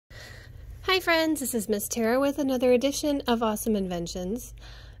Hi friends, this is Miss Tara with another edition of Awesome Inventions.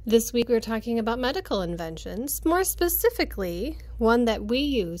 This week we're talking about medical inventions, more specifically, one that we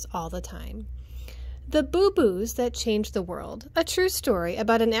use all the time. The Boo-Boos That Changed the World, a true story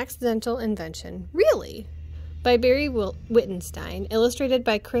about an accidental invention, really, by Barry Wittenstein, illustrated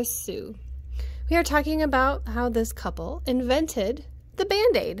by Chris Sue. We are talking about how this couple invented the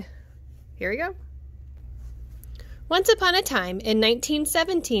Band-Aid. Here we go. Once upon a time, in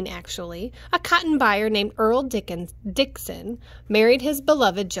 1917 actually, a cotton buyer named Earl Dickson married his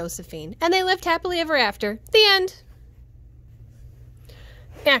beloved Josephine, and they lived happily ever after. The end.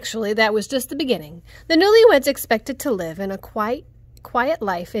 Actually, that was just the beginning. The newlyweds expected to live in a quiet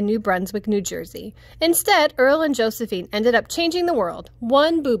life in New Brunswick, New Jersey. Instead, Earl and Josephine ended up changing the world,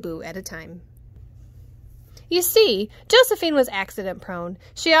 one boo-boo at a time. You see, Josephine was accident-prone.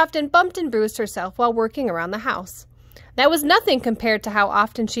 She often bumped and bruised herself while working around the house. That was nothing compared to how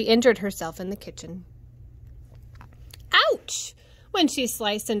often she injured herself in the kitchen. Ouch! When she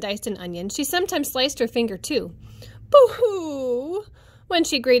sliced and diced an onion, she sometimes sliced her finger too. Boo-hoo! When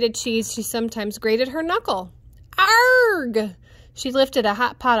she grated cheese, she sometimes grated her knuckle. Arrgh! She lifted a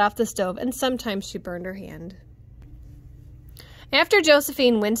hot pot off the stove, and sometimes she burned her hand. After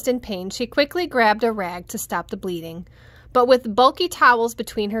Josephine winced in pain, she quickly grabbed a rag to stop the bleeding. But with bulky towels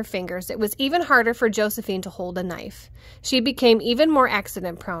between her fingers, it was even harder for Josephine to hold a knife. She became even more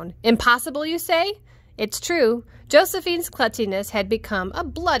accident-prone. Impossible, you say? It's true. Josephine's clutchiness had become a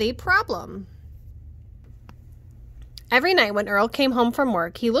bloody problem. Every night when Earl came home from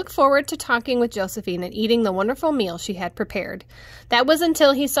work, he looked forward to talking with Josephine and eating the wonderful meal she had prepared. That was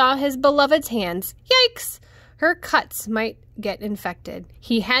until he saw his beloved's hands. Yikes! Her cuts might get infected.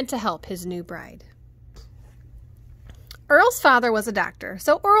 He had to help his new bride. Earl's father was a doctor,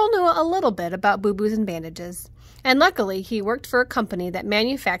 so Earl knew a little bit about boo-boos and bandages. And luckily, he worked for a company that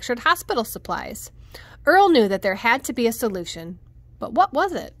manufactured hospital supplies. Earl knew that there had to be a solution. But what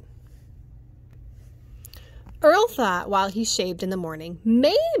was it? Earl thought while he shaved in the morning,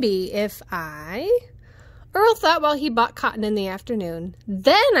 maybe if Earl thought while he bought cotton in the afternoon,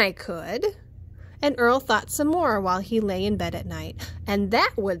 then I could. And Earl thought some more while he lay in bed at night, and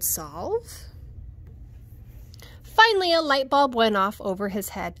that would solve. Finally, a light bulb went off over his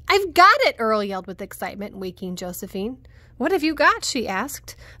head. I've got it, Earl yelled with excitement, waking Josephine. What have you got? She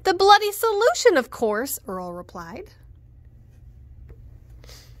asked. The bloody solution, of course, Earl replied.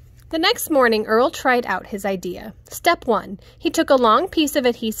 The next morning, Earl tried out his idea. Step 1. He took a long piece of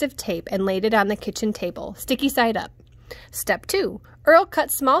adhesive tape and laid it on the kitchen table, sticky side up. Step 2. Earl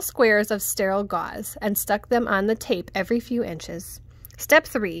cut small squares of sterile gauze and stuck them on the tape every few inches. Step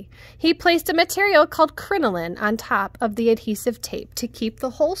 3. He placed a material called crinoline on top of the adhesive tape to keep the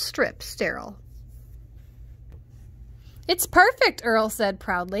whole strip sterile. It's perfect, Earl said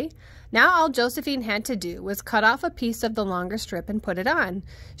proudly. Now all Josephine had to do was cut off a piece of the longer strip and put it on.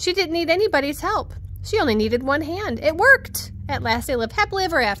 She didn't need anybody's help. She only needed one hand. It worked! At last they lived happily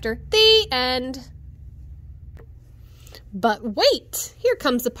ever after. The end. But wait! Here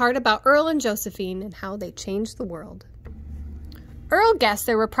comes the part about Earl and Josephine and how they changed the world. Earl guessed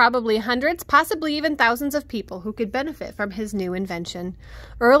there were probably hundreds, possibly even thousands of people who could benefit from his new invention.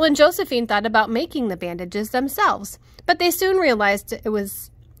 Earl and Josephine thought about making the bandages themselves, but they soon realized it was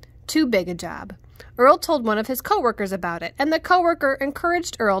too big a job. Earl told one of his coworkers about it, and the coworker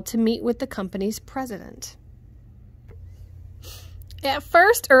encouraged Earl to meet with the company's president. At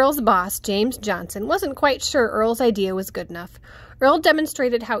first, Earl's boss, James Johnson, wasn't quite sure Earl's idea was good enough. Earl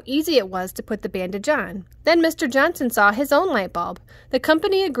demonstrated how easy it was to put the bandage on. Then Mr. Johnson saw his own light bulb. The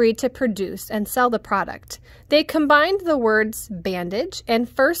company agreed to produce and sell the product. They combined the words bandage and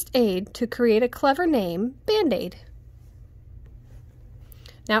first aid to create a clever name, Band-Aid.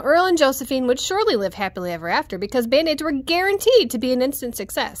 Now, Earl and Josephine would surely live happily ever after because Band-Aids were guaranteed to be an instant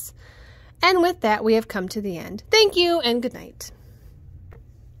success. And with that, we have come to the end. Thank you and good night.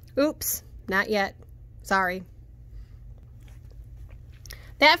 Oops, not yet. Sorry.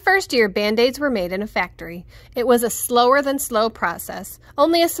 That first year, Band-Aids were made in a factory. It was a slower-than-slow process.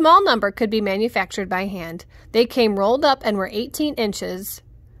 Only a small number could be manufactured by hand. They came rolled up and were 18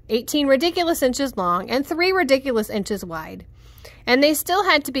 ridiculous inches long, and 3 ridiculous inches wide. And they still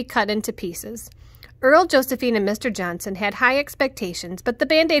had to be cut into pieces. Earl, Josephine, and Mr. Johnson had high expectations, but the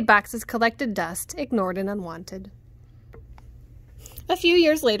Band-Aid boxes collected dust, ignored and unwanted. A few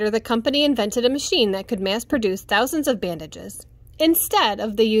years later, the company invented a machine that could mass-produce thousands of bandages. Instead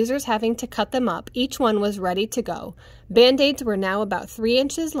of the users having to cut them up, each one was ready to go. Band-Aids were now about 3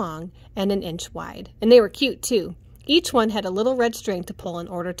 inches long and 1 inch wide. And they were cute, too. Each one had a little red string to pull in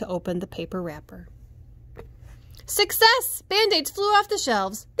order to open the paper wrapper. Success! Band-Aids flew off the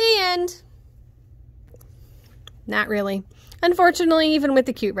shelves. The end. Not really. Unfortunately, even with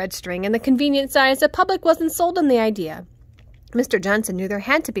the cute red string and the convenient size, the public wasn't sold on the idea. Mr. Johnson knew there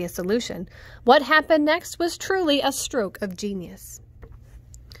had to be a solution. What happened next was truly a stroke of genius.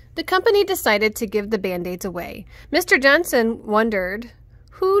 The company decided to give the Band-Aids away. Mr. Johnson wondered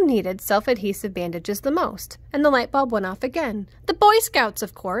who needed self-adhesive bandages the most, and the light bulb went off again. The Boy Scouts,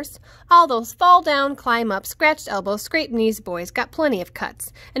 of course. All those fall down, climb up, scratched elbows, scraped knees boys got plenty of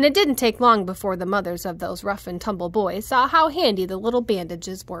cuts, and it didn't take long before the mothers of those rough and tumble boys saw how handy the little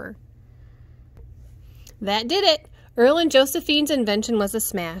bandages were. That did it. Earl and Josephine's invention was a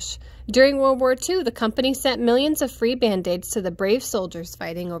smash. During World War II, the company sent millions of free Band-Aids to the brave soldiers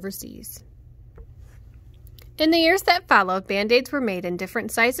fighting overseas. In the years that followed, Band-Aids were made in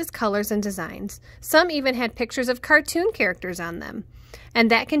different sizes, colors, and designs. Some even had pictures of cartoon characters on them. And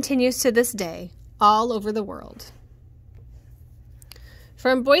that continues to this day, all over the world.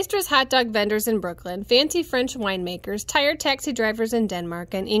 From boisterous hot dog vendors in Brooklyn, fancy French winemakers, tired taxi drivers in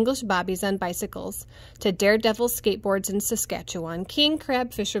Denmark, and English bobbies on bicycles, to daredevil skateboards in Saskatchewan, king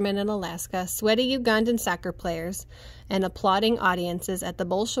crab fishermen in Alaska, sweaty Ugandan soccer players, and applauding audiences at the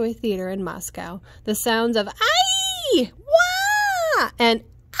Bolshoi Theater in Moscow, the sounds of "Aye! Wah!" and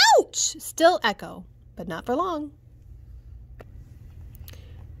 "Ouch!" still echo, but not for long.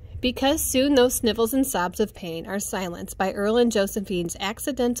 Because soon those sniffles and sobs of pain are silenced by Earl and Josephine's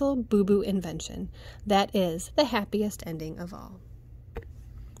accidental boo-boo invention. That is the happiest ending of all.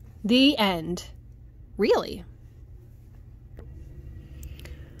 The end. Really.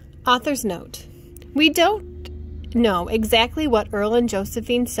 Author's note. We don't know exactly what Earl and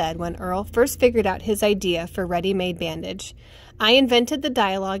Josephine said when Earl first figured out his idea for ready-made bandage. I invented the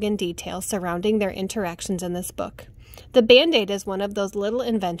dialogue and details surrounding their interactions in this book. The Band-Aid is one of those little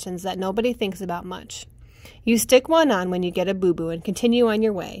inventions that nobody thinks about much. You stick one on when you get a boo-boo and continue on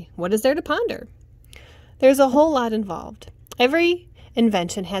your way. What is there to ponder? There's a whole lot involved. Every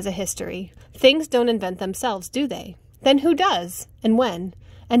invention has a history. Things don't invent themselves, do they? Then who does? And when?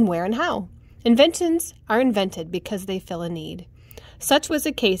 And where and how? Inventions are invented because they fill a need. Such was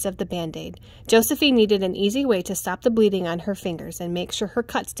the case of the Band-Aid. Josephine needed an easy way to stop the bleeding on her fingers and make sure her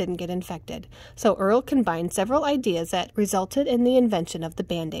cuts didn't get infected. So Earl combined several ideas that resulted in the invention of the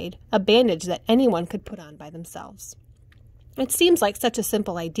Band-Aid, a bandage that anyone could put on by themselves. It seems like such a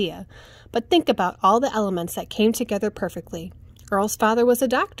simple idea, but think about all the elements that came together perfectly. Earl's father was a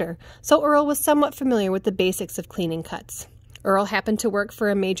doctor, so Earl was somewhat familiar with the basics of cleaning cuts. Earl happened to work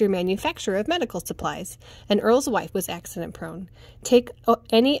for a major manufacturer of medical supplies, and Earl's wife was accident-prone. Take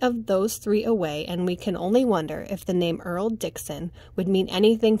any of those three away, and we can only wonder if the name Earl Dickson would mean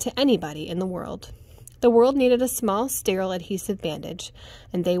anything to anybody in the world. The world needed a small, sterile adhesive bandage,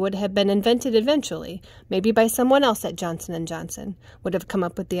 and they would have been invented eventually, maybe by someone else at Johnson & Johnson, would have come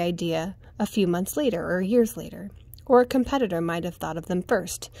up with the idea a few months later or years later. Or a competitor might have thought of them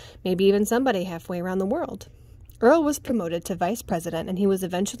first, maybe even somebody halfway around the world. Earl was promoted to vice president, and he was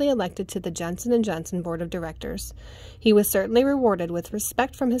eventually elected to the Johnson & Johnson board of directors. He was certainly rewarded with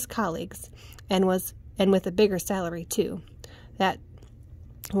respect from his colleagues, and with a bigger salary, too. That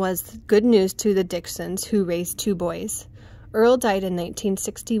was good news to the Dicksons, who raised 2 boys. Earl died in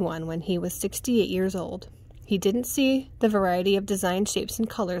 1961 when he was 68 years old. He didn't see the variety of design, shapes, and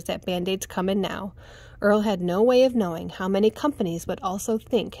colors that Band-Aids come in now. Earl had no way of knowing how many companies would also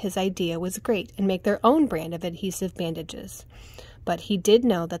think his idea was great and make their own brand of adhesive bandages. But he did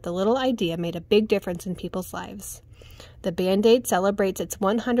know that the little idea made a big difference in people's lives. The Band-Aid celebrates its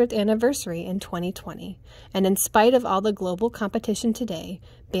 100th anniversary in 2020, and in spite of all the global competition today,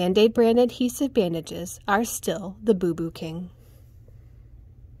 Band-Aid brand adhesive bandages are still the boo-boo king.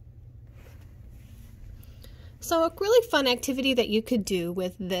 So a really fun activity that you could do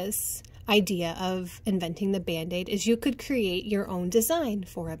with this idea of inventing the Band-Aid is you could create your own design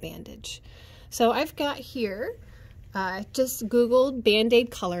for a bandage. So I've got here, just Googled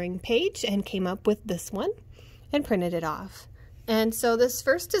Band-Aid coloring page and came up with this one and printed it off. And so this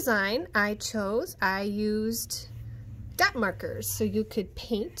first design I used dot markers, so you could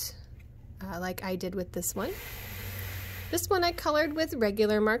paint like I did with this one. This one I colored with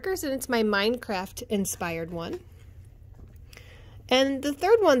regular markers, and it's my Minecraft inspired one. And the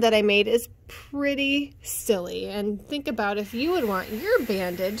third one that I made is pretty silly. And think about if you would want your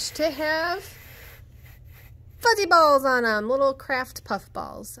bandage to have fuzzy balls on them, little craft puff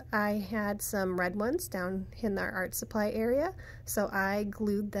balls. I had some red ones down in our art supply area, so I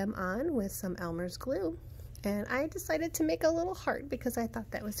glued them on with some Elmer's glue. And I decided to make a little heart because I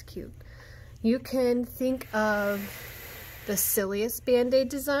thought that was cute. You can think of the silliest Band-Aid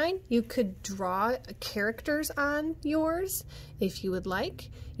design. You could draw characters on yours if you would like.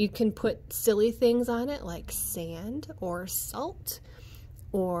 You can put silly things on it like sand or salt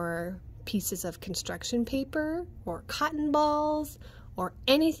or pieces of construction paper or cotton balls or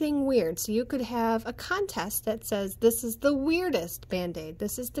anything weird. So you could have a contest that says, this is the weirdest Band-Aid,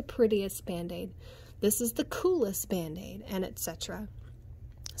 this is the prettiest Band-Aid, this is the coolest Band-Aid, and etc.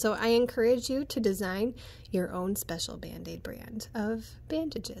 So I encourage you to design your own special Band-Aid brand of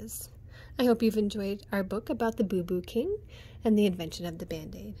bandages. I hope you've enjoyed our book about the Boo Boo King and the invention of the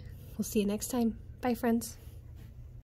Band-Aid. We'll see you next time. Bye, friends.